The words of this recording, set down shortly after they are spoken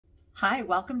Hi,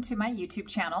 welcome to my YouTube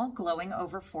channel, Glowing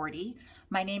Over 40.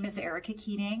 My name is Erica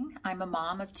Keating. I'm a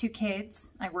mom of 2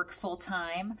 kids. I work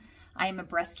full-time. I am a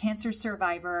breast cancer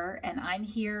survivor, and I'm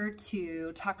here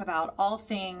to talk about all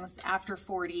things after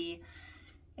 40,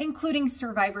 including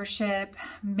survivorship,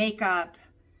 makeup,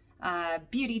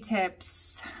 beauty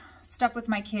tips, stuff with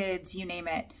my kids, you name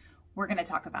it. We're going to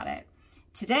talk about it.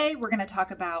 Today, we're going to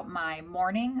talk about my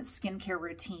morning skincare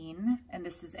routine, and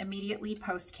this is immediately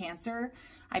post-cancer.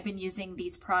 I've been using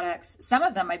these products. Some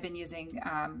of them I've been using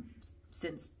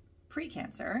since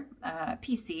pre-cancer,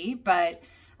 PC, but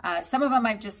some of them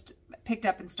I've just picked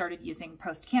up and started using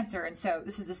post-cancer. And so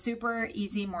this is a super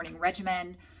easy morning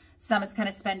regimen. Some is kind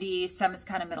of spendy, some is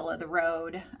kind of middle of the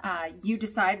road. You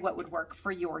decide what would work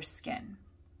for your skin.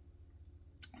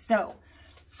 So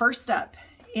first up,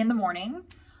 in the morning,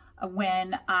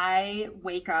 when I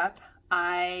wake up,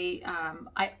 I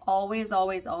always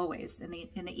in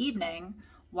the evening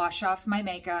wash off my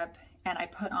makeup and I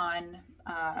put on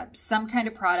some kind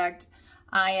of product.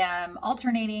 I am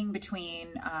alternating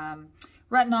between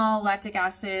retinol, lactic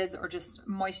acids, or just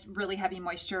really heavy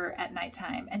moisture at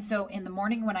nighttime. And so in the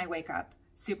morning when I wake up,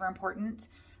 super important,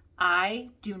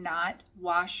 I do not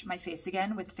wash my face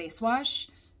again with face wash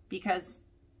because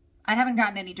I haven't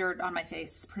gotten any dirt on my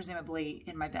face, presumably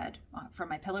in my bed from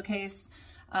my pillowcase.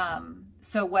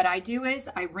 So what I do is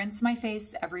I rinse my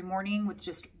face every morning with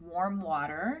just warm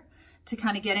water to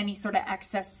kind of get any sort of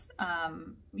excess,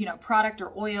 product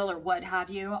or oil or what have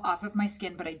you off of my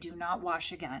skin, but I do not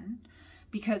wash again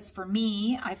because for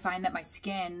me, I find that my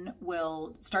skin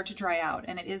will start to dry out,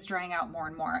 and it is drying out more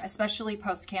and more, especially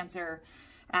post-cancer,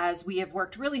 as we have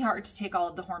worked really hard to take all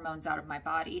of the hormones out of my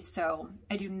body. So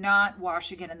I do not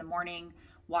wash again in the morning.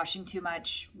 Washing too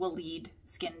much will lead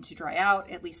skin to dry out.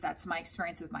 At least that's my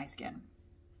experience with my skin.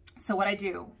 So what I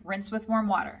do, rinse with warm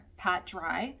water, pat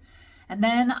dry, and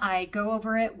then I go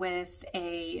over it with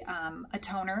a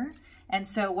toner. And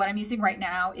so what I'm using right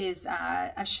now is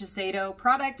a Shiseido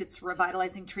product. It's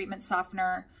Revitalizing Treatment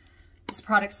Softener. This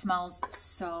product smells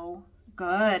so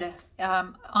good.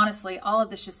 Honestly, all of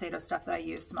the Shiseido stuff that I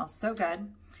use smells so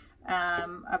good.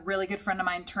 A really good friend of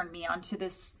mine turned me onto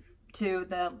this, to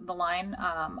the line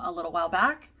a little while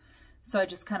back. So I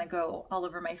just kind of go all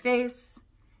over my face,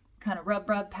 kind of rub,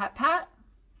 pat, pat.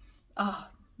 Oh,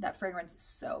 that fragrance is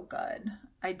so good.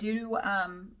 I do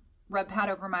rub, pat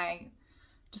over my,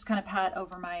 just kind of pat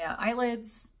over my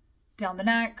eyelids, down the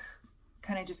neck,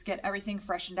 kind of just get everything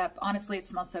freshened up. Honestly, it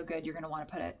smells so good. You're going to want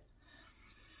to put it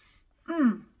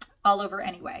all over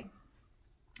anyway.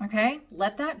 Okay,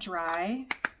 let that dry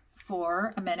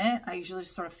for a minute. I usually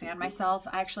just sort of fan myself.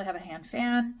 I actually have a hand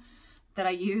fan that I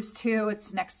use too.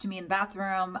 It's next to me in the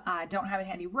bathroom. I don't have it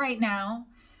handy right now,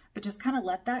 but just kind of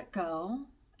let that go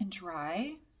and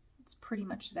dry. It's pretty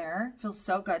much there. Feels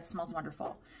so good, smells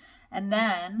wonderful. And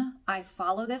then I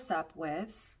follow this up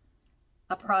with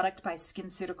a product by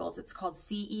SkinCeuticals. It's called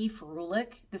CE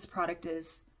Ferulic. This product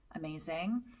is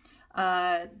amazing.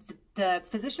 The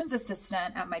physician's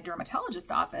assistant at my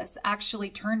dermatologist's office actually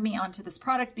turned me onto this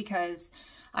product because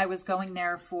I was going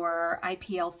there for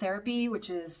IPL therapy, which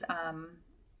is,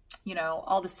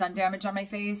 all the sun damage on my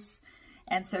face.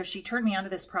 And so she turned me onto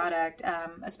this product,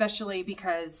 especially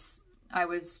because I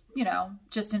was,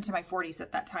 just into my 40s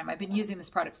at that time. I've been using this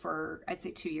product for, I'd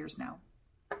say 2 years now.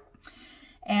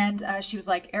 And she was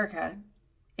like, Erica,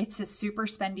 it's a super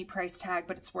spendy price tag,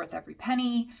 but it's worth every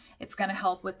penny. It's going to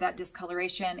help with that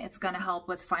discoloration. It's going to help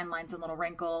with fine lines and little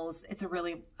wrinkles. It's a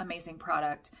really amazing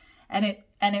product. And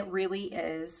it really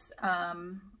is.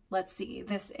 Let's see,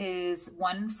 this is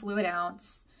 1 fluid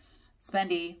ounce,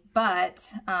 spendy,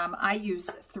 but I use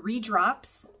 3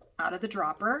 drops out of the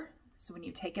dropper. So when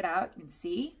you take it out, you can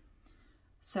see.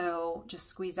 So just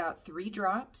squeeze out 3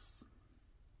 drops.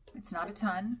 It's not a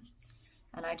ton.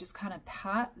 And I just kind of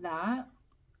pat that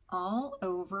all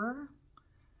over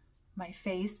my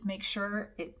face. Make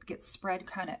sure it gets spread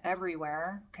kind of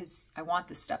everywhere because I want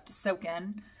this stuff to soak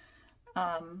in.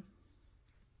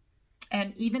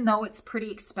 And even though it's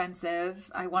pretty expensive,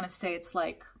 I want to say it's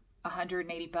like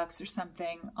 180 bucks or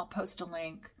something. I'll post a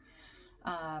link.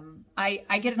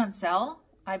 I get it on sale.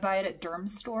 I buy it at Derm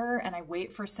Store and I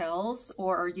wait for sales,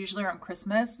 or usually around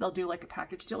Christmas, they'll do like a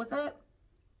package deal with it.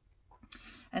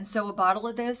 And so a bottle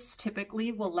of this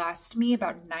typically will last me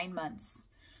about 9 months,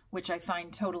 which I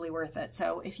find totally worth it.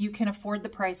 So if you can afford the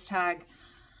price tag,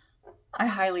 I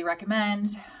highly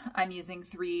recommend. I'm using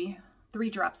three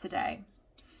drops a day.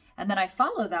 And then I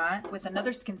follow that with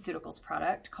another SkinCeuticals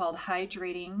product called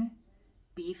Hydrating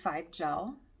B5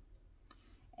 Gel.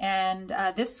 And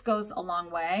this goes a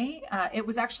long way. It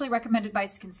was actually recommended by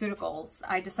SkinCeuticals.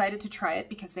 I decided to try it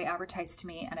because they advertised to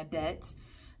me, and I bit.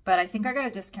 But I think I got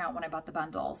a discount when I bought the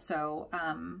bundle. So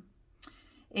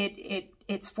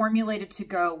it's formulated to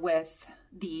go with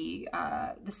the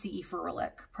CE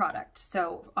Ferulic product.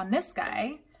 So on this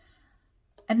guy,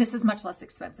 and this is much less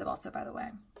expensive also, by the way.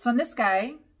 So on this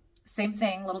guy, same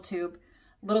thing, little tube.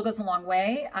 Little goes a long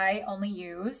way. I only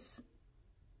use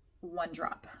 1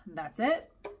 drop. That's it.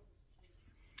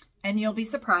 And you'll be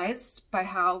surprised by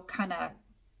how kind of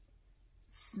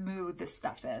smooth this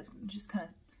stuff is. Just kind of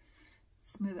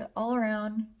smooth it all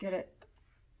around, get it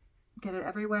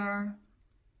everywhere.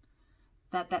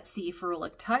 That CE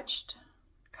Ferulic touched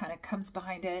kind of comes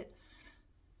behind it,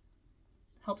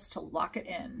 helps to lock it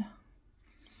in.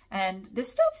 And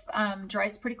this stuff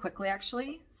dries pretty quickly,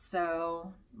 actually.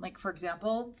 So, like, for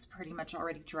example, it's pretty much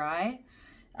already dry.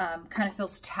 Kind of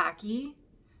feels tacky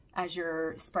as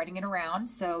you're spreading it around.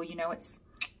 So, you know, it's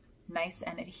nice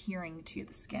and adhering to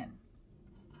the skin.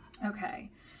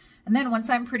 Okay. And then once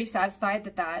I'm pretty satisfied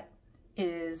that that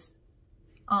is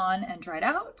on and dried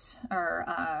out or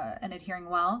and adhering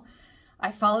well,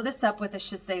 I follow this up with a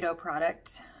Shiseido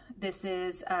product. This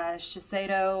is a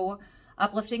Shiseido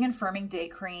Uplifting and Firming Day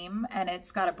Cream, and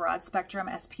it's got a broad spectrum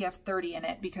SPF 30 in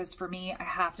it because for me, I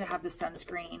have to have the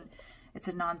sunscreen. It's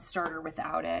a non-starter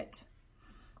without it.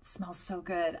 It smells so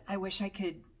good. I wish I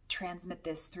could transmit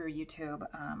this through YouTube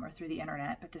or through the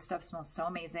internet, but this stuff smells so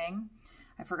amazing.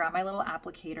 I forgot my little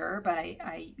applicator, but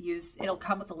I use, it'll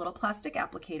come with a little plastic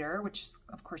applicator, which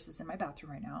of course is in my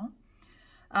bathroom right now.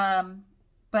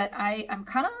 But I'm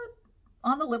kind of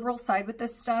on the liberal side with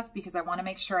this stuff because I want to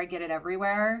make sure I get it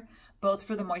everywhere, both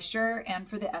for the moisture and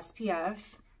for the SPF.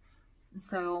 And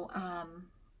so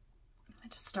I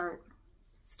just start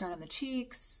on the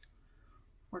cheeks,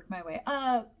 work my way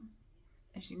up.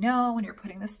 As you know, when you're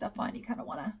putting this stuff on, you kind of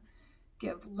want to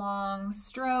give long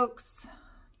strokes,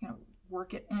 you know,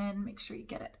 work it in, make sure you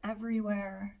get it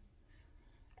everywhere,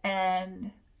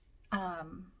 and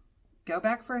go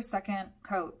back for a second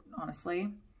coat, honestly,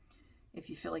 if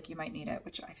you feel like you might need it,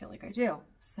 which I feel like I do.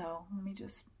 So let me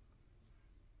just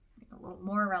make a little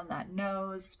more around that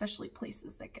nose, especially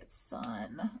places that get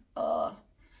sun.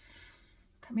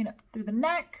 Coming up through the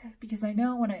neck, because I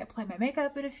know when I apply my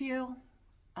makeup in a few,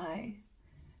 I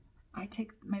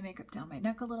take my makeup down my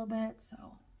neck a little bit, so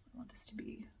I want this to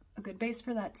be a good base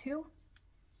for that too.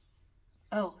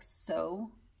 Oh,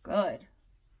 so good. It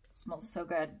smells so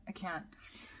good. I can't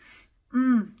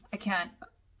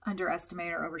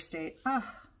underestimate or overstate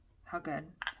how good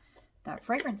that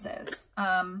fragrance is.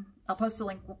 I'll post a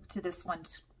link to this one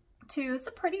too. It's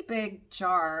a pretty big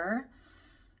jar.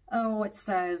 Oh, it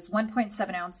says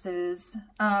 1.7 ounces.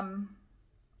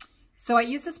 So I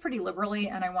use this pretty liberally,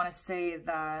 and I want to say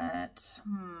that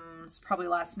it's probably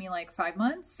lasts me like 5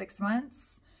 months, 6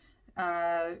 months.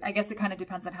 I guess it kind of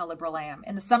depends on how liberal I am.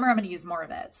 In the summer, I'm going to use more of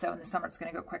it. So in the summer, it's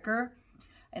going to go quicker.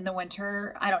 In the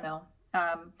winter, I don't know.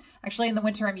 Actually, in the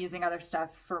winter, I'm using other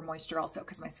stuff for moisture also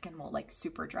because my skin will like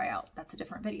super dry out. That's a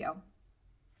different video.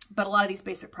 But a lot of these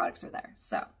basic products are there.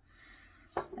 So,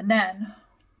 and then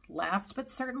last but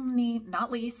certainly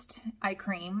not least, eye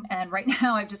cream. And right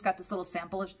now, I've just got this little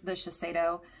sample of the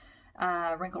Shiseido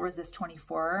Wrinkle Resist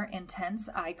 24 Intense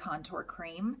Eye Contour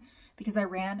Cream because I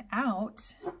ran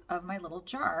out of my little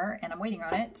jar and I'm waiting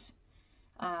on it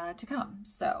to come.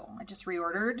 So I just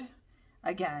reordered.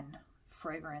 Again,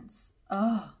 fragrance.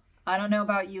 Oh, I don't know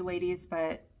about you ladies,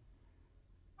 but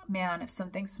man, if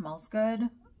something smells good,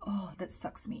 oh, that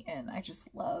sucks me in. I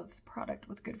just love product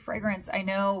with good fragrance. I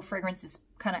know fragrance is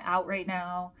kind of out right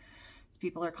now.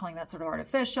 People are calling that sort of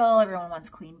artificial. Everyone wants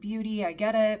clean beauty. I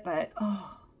get it, but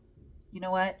oh, you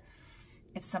know what?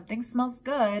 If something smells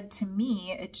good, to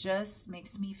me, it just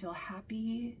makes me feel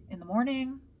happy in the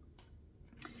morning.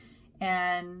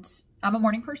 And I'm a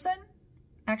morning person.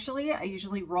 Actually, I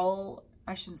usually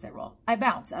I shouldn't say roll. I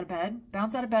bounce out of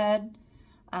bed.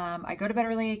 I go to bed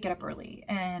early, get up early.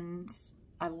 And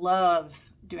I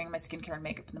love doing my skincare and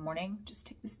makeup in the morning. Just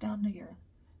take this down to your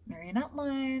marionette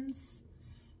lines.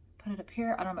 Put it up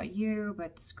here. I don't know about you,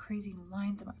 but this crazy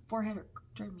lines on my forehead are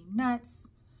driving me nuts.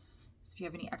 So if you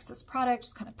have any excess product,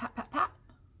 just kind of pat, pat, pat.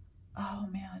 Oh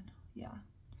man, yeah.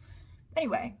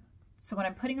 Anyway, so when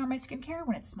I'm putting on my skincare,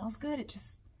 when it smells good, it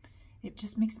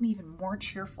just makes me even more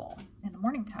cheerful in the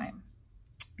morning time,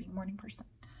 being a morning person.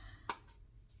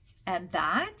 And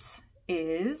that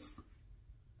is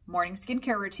morning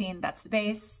skincare routine. That's the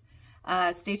base.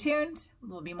 Stay tuned.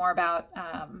 There'll be more about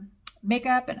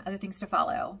makeup and other things to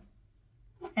follow.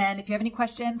 And if you have any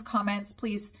questions, comments,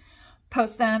 please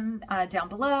post them down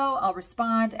below. I'll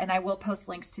respond, and I will post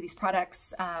links to these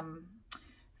products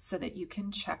so that you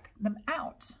can check them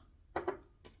out.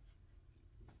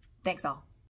 Thanks all.